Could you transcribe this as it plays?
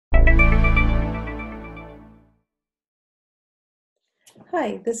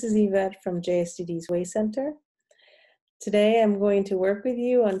Hi, this is Yvette from JSTD's WAE Center. Today I'm going to work with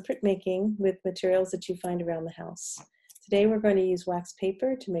you on printmaking with materials that you find around the house. Today we're going to use wax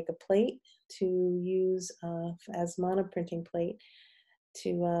paper to make a plate to use as monoprinting plate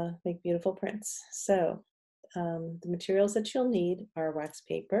to make beautiful prints. So the materials that you'll need are wax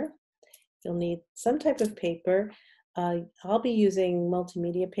paper. You'll need some type of paper. I'll be using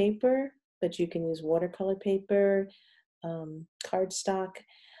multimedia paper, but you can use watercolor paper, cardstock.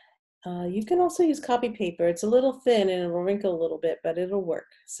 You can also use copy paper. It's a little thin and it will wrinkle a little bit, but it'll work.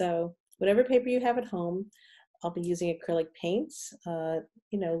 So whatever paper you have at home, I'll be using acrylic paints.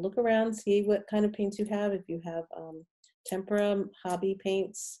 Look around, see what kind of paints you have. If you have tempera, hobby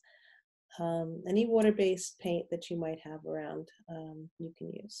paints, any water-based paint that you might have around, you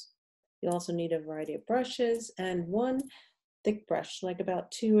can use. You'll also need a variety of brushes and one thick brush, like about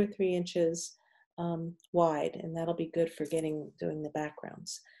 2 or 3 inches wide, and that'll be good for doing the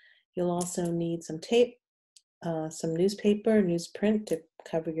backgrounds. You'll also need some tape, some newspaper, newsprint to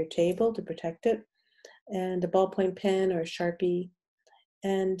cover your table to protect it, and a ballpoint pen or a Sharpie,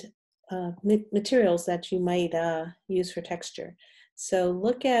 and materials that you might use for texture. So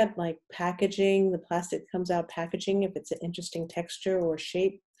look at like packaging, the plastic comes out packaging. If it's an interesting texture or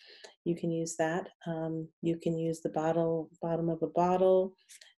shape, you can use that. You can use the bottom of a bottle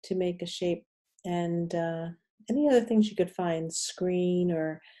to make a shape, and any other things you could find, screen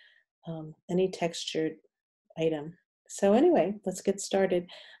or any textured item. So anyway, let's get started.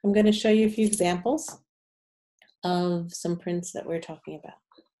 I'm going to show you a few examples of some prints that we're talking about.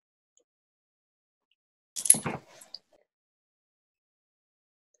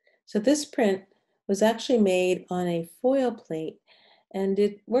 So this print was actually made on a foil plate, and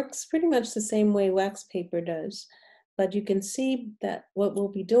it works pretty much the same way wax paper does. But you can see that what we'll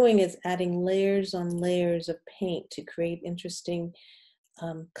be doing is adding layers on layers of paint to create interesting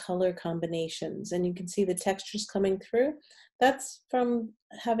color combinations, and you can see the textures coming through. That's from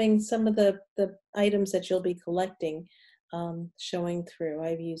having some of the items that you'll be collecting showing through.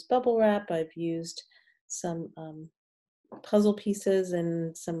 I've used bubble wrap, I've used some puzzle pieces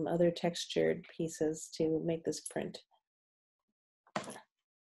and some other textured pieces to make this print.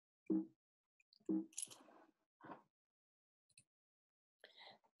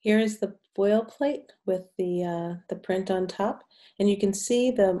 Here is the foil plate with the print on top, and you can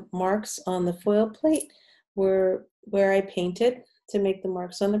see the marks on the foil plate were where I painted to make the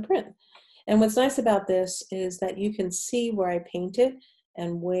marks on the print. And what's nice about this is that you can see where I painted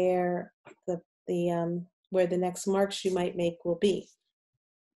and where the next marks you might make will be.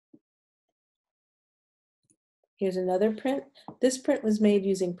 Here's another print. This print was made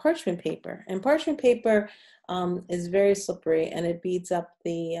using parchment paper, and parchment paper is very slippery and it beads up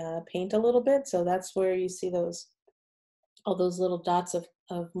the paint a little bit, so that's where you see all those little dots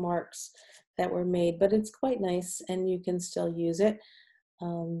of marks that were made, but it's quite nice and you can still use it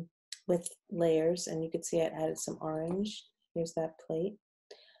with layers, and you can see I added some orange. Here's that plate.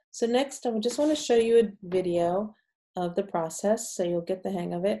 So next I just want to show you a video of the process so you'll get the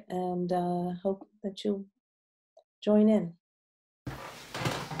hang of it, and hope that you'll join in.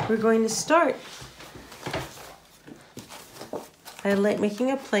 We're going to start by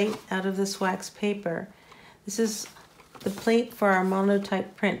making a plate out of this wax paper. This is the plate for our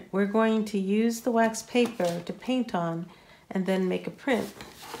Monotype print. We're going to use the wax paper to paint on and then make a print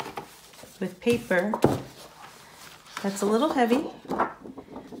with paper that's a little heavy.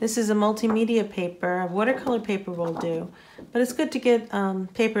 This is a multimedia paper. Watercolor paper will do, but it's good to get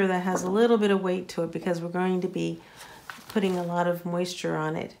paper that has a little bit of weight to it because we're going to be putting a lot of moisture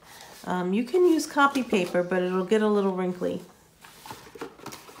on it. You can use copy paper, but it'll get a little wrinkly.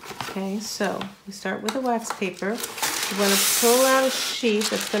 Okay, so we start with the wax paper. We're going to pull out a sheet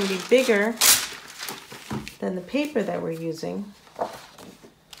that's going to be bigger than the paper that we're using.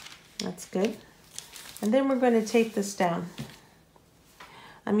 That's good. And then we're going to tape this down.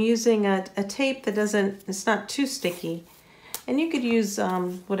 I'm using a tape that it's not too sticky. And you could use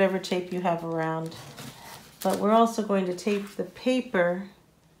whatever tape you have around. But we're also going to tape the paper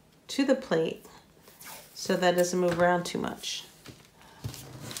to the plate so that it doesn't move around too much.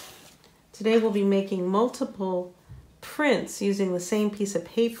 Today we'll be making multiple prints using the same piece of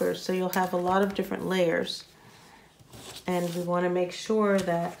paper, so you'll have a lot of different layers. And we want to make sure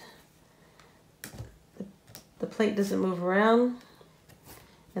that the plate doesn't move around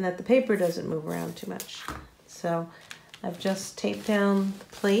and that the paper doesn't move around too much. So I've just taped down the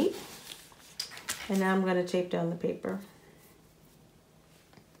plate, and now I'm going to tape down the paper.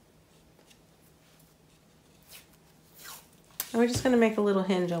 And we're just going to make a little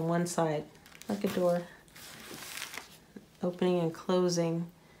hinge on one side, like a door. opening and closing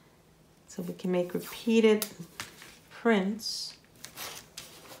so we can make repeated prints.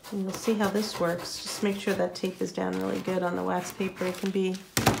 And you'll see how this works. Just make sure that tape is down really good on the wax paper. It can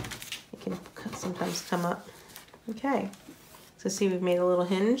sometimes come up. Okay, so see, we've made a little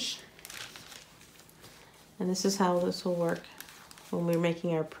hinge. And this is how this will work when we're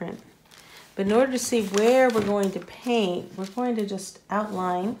making our print. But in order to see where we're going to paint, we're going to just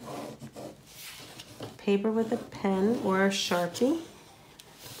outline paper with a pen or a Sharpie.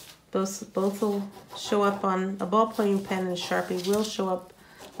 Both will show up on a ballpoint pen, and a Sharpie will show up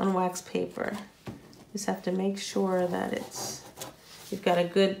on wax paper. Just have to make sure that you've got a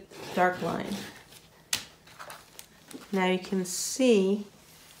good dark line. Now you can see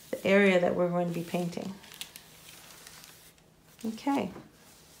the area that we're going to be painting. Okay.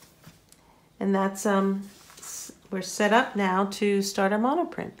 And that's, we're set up now to start our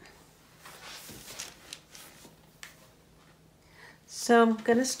monoprint. So I'm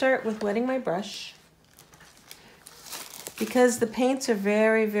going to start with wetting my brush. Because the paints are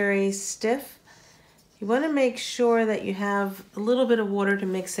very, very stiff, you want to make sure that you have a little bit of water to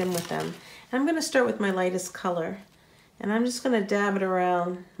mix in with them. And I'm going to start with my lightest color. And I'm just going to dab it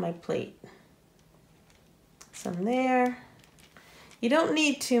around my plate. Some there. You don't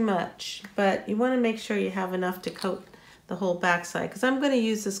need too much, but you want to make sure you have enough to coat the whole backside, because I'm going to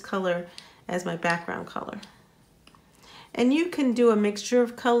use this color as my background color. And you can do a mixture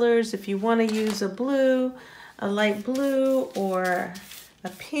of colors if you want to use a blue, a light blue, or a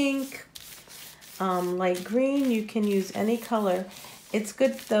pink, light green. You can use any color. It's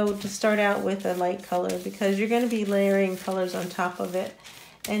good though to start out with a light color because you're going to be layering colors on top of it,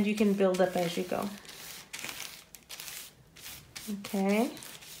 and you can build up as you go. Okay,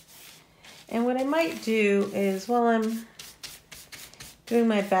 and what I might do is, while I'm doing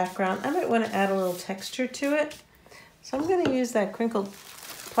my background, I might want to add a little texture to it. So I'm going to use that crinkled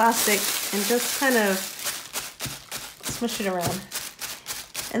plastic and just kind of smush it around.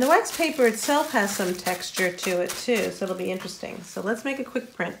 And the wax paper itself has some texture to it too, so it'll be interesting. So let's make a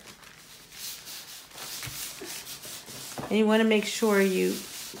quick print. And you want to make sure you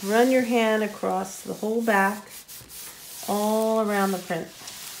run your hand across the whole back, all around the print.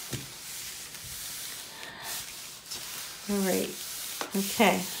 All right,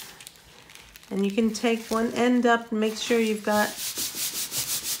 okay. And you can take one end up and make sure you've got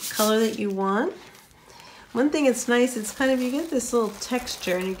color that you want. One thing that's nice, it's kind of, you get this little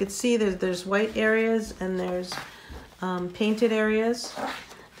texture, and you can see there's white areas and there's painted areas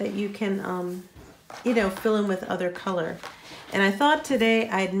that you can, you know, fill in with other color. And I thought today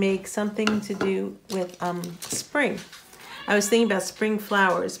I'd make something to do with spring. I was thinking about spring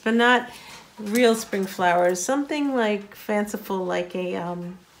flowers, but not real spring flowers. Something like fanciful, like a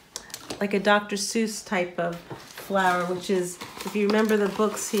Dr. Seuss type of flower, which is, if you remember the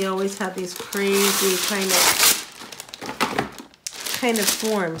books, he always had these crazy kind of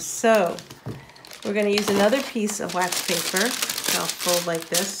forms. So we're going to use another piece of wax paper. I'll fold like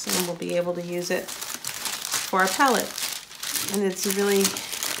this, and we'll be able to use it for our palette. And it's really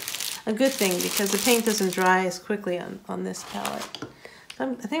a good thing because the paint doesn't dry as quickly on this palette.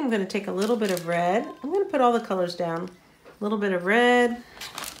 I think I'm going to take a little bit of red. I'm going to put all the colors down. A little bit of red,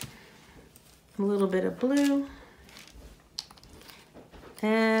 a little bit of blue,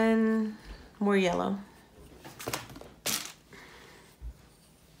 and more yellow.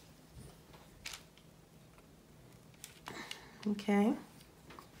 Okay.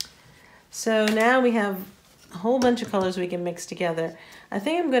 So now we have a whole bunch of colors we can mix together. I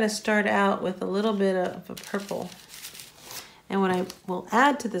think I'm going to start out with a little bit of a purple. And what I will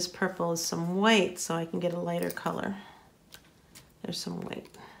add to this purple is some white so I can get a lighter color. There's some white.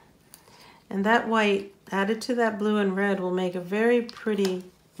 And that white added to that blue and red will make a very pretty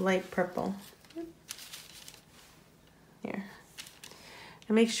light purple. Here.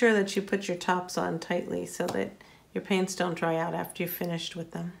 And make sure that you put your tops on tightly so that your paints don't dry out after you're finished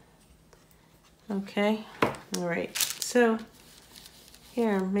with them. Okay, all right. So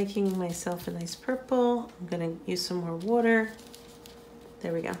here I'm making myself a nice purple. I'm gonna use some more water.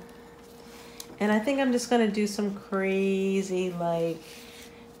 There we go. And I think I'm just gonna do some crazy like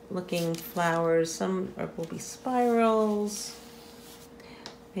looking flowers. Some will be spirals.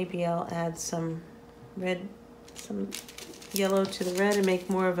 Maybe I'll add some red, some yellow to the red and make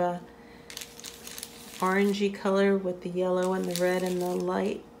more of a orangey color with the yellow and the red and the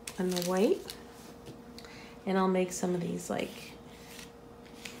light and the white. And I'll make some of these like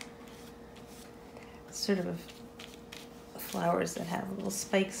sort of flowers that have little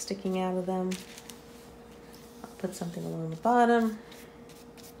spikes sticking out of them. I'll put something along the bottom.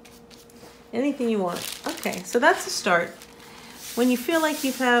 Anything you want. Okay, so that's a start. when you feel like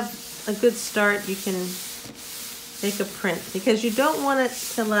you have a good start, you can make a print, because you don't want it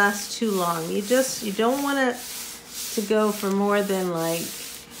to last too long. You don't want it to go for more than like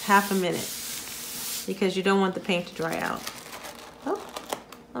half a minute, because you don't want the paint to dry out. Oh,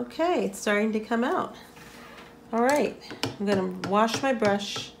 okay, it's starting to come out. All right, I'm gonna wash my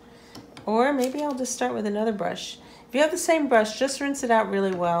brush, or maybe I'll just start with another brush. If you have the same brush, just rinse it out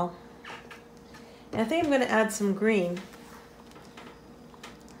really well. And I think I'm gonna add some green.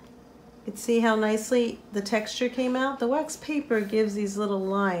 You can see how nicely the texture came out. The wax paper gives these little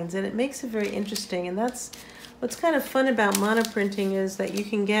lines, and it makes it very interesting. And that's what's kind of fun about monoprinting, is that you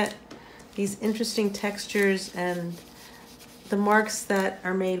can get these interesting textures and the marks that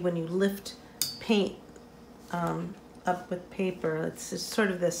are made when you lift paint up with paper. It's just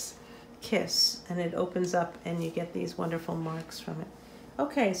sort of this kiss, and it opens up and you get these wonderful marks from it.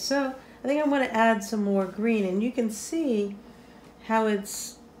 Okay, so I think I'm going to add some more green, and you can see how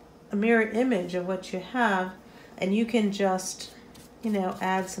it's a mirror image of what you have, and you can just, you know,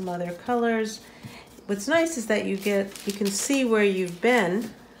 add some other colors. What's nice is that you can see where you've been.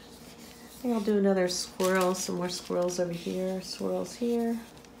 I think I'll do another swirl, some more swirls over here, swirls here.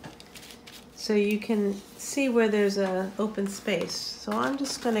 So you can see where there's an open space. So I'm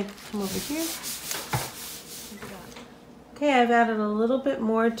just gonna come over here. Okay, I've added a little bit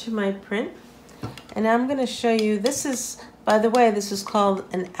more to my print, and I'm gonna show you, this is, by the way, this is called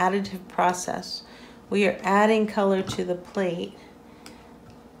an additive process. We are adding color to the plate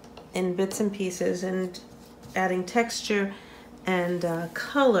in bits and pieces, and adding texture and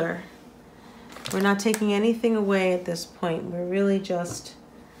color. We're not taking anything away at this point. We're really just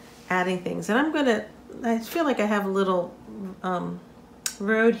adding things. And I feel like I have a little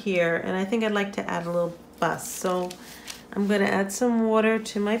road here, and I think I'd like to add a little bust. So I'm gonna add some water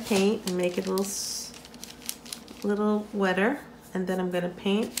to my paint and make it a little wetter, and then I'm gonna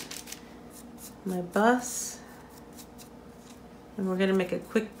paint my bus, and we're gonna make a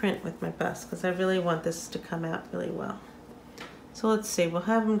quick print with my bus because I really want this to come out really well. So let's see, we'll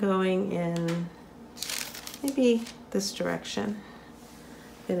have them going in maybe this direction.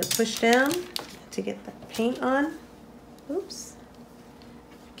 I'm gonna push down to get that paint on. Oops.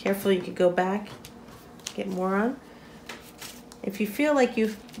 Careful, you could go back, get more on. If you feel like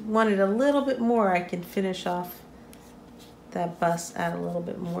you wanted a little bit more, I can finish off that bus, add a little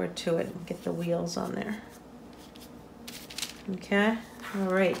bit more to it, and get the wheels on there. Okay, all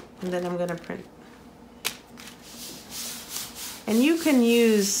right, and then I'm gonna print. And you can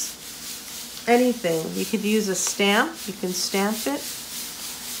use anything. You could use a stamp, you can stamp it.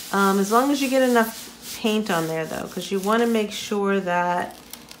 As long as you get enough paint on there though, because you wanna make sure that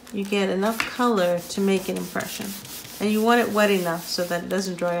you get enough color to make an impression. And you want it wet enough so that it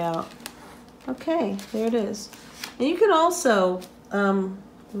doesn't dry out. Okay, there it is. And you can also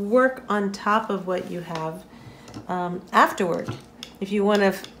work on top of what you have afterward. If you want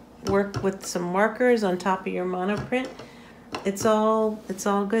to work with some markers on top of your monoprint, it's all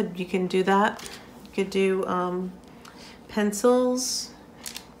good. You can do that. You could do pencils.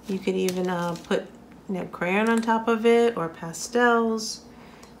 You could even put crayon on top of it, or pastels.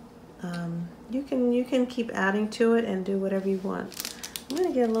 You can keep adding to it and do whatever you want. I'm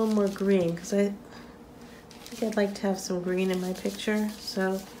gonna get a little more green because I think I'd like to have some green in my picture.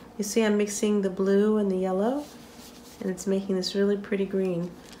 So you see I'm mixing the blue and the yellow, and it's making this really pretty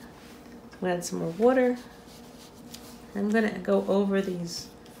green. I'm gonna add some more water. I'm gonna go over these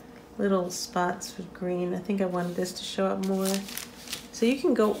little spots with green. I think I wanted this to show up more. So you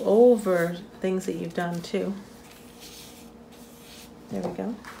can go over things that you've done too. There we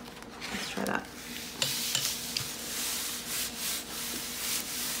go. Let's try that.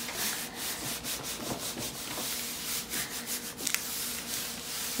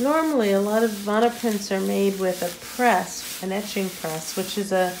 Normally, a lot of monoprints are made with a press, an etching press, which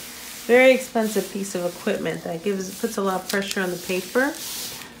is a very expensive piece of equipment that puts a lot of pressure on the paper.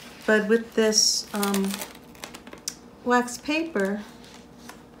 But with this wax paper,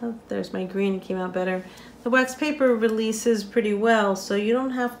 oh, there's my green, it came out better. The wax paper releases pretty well, so you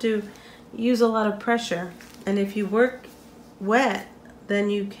don't have to use a lot of pressure. And if you work wet, then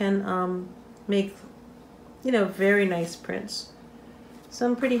you can make, very nice prints. So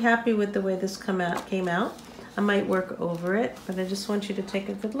I'm pretty happy with the way this came out. I might work over it, but I just want you to take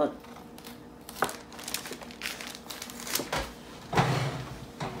a good look.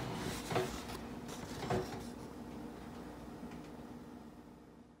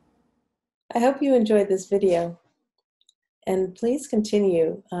 I hope you enjoyed this video, and please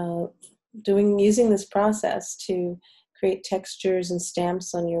continue using this process to create textures and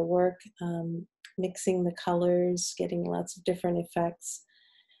stamps on your work. mixing the colors, getting lots of different effects.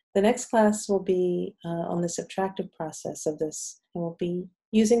 The next class will be on the subtractive process of this, and we'll be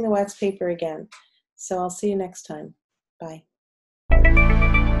using the wax paper again. So I'll see you next time. Bye.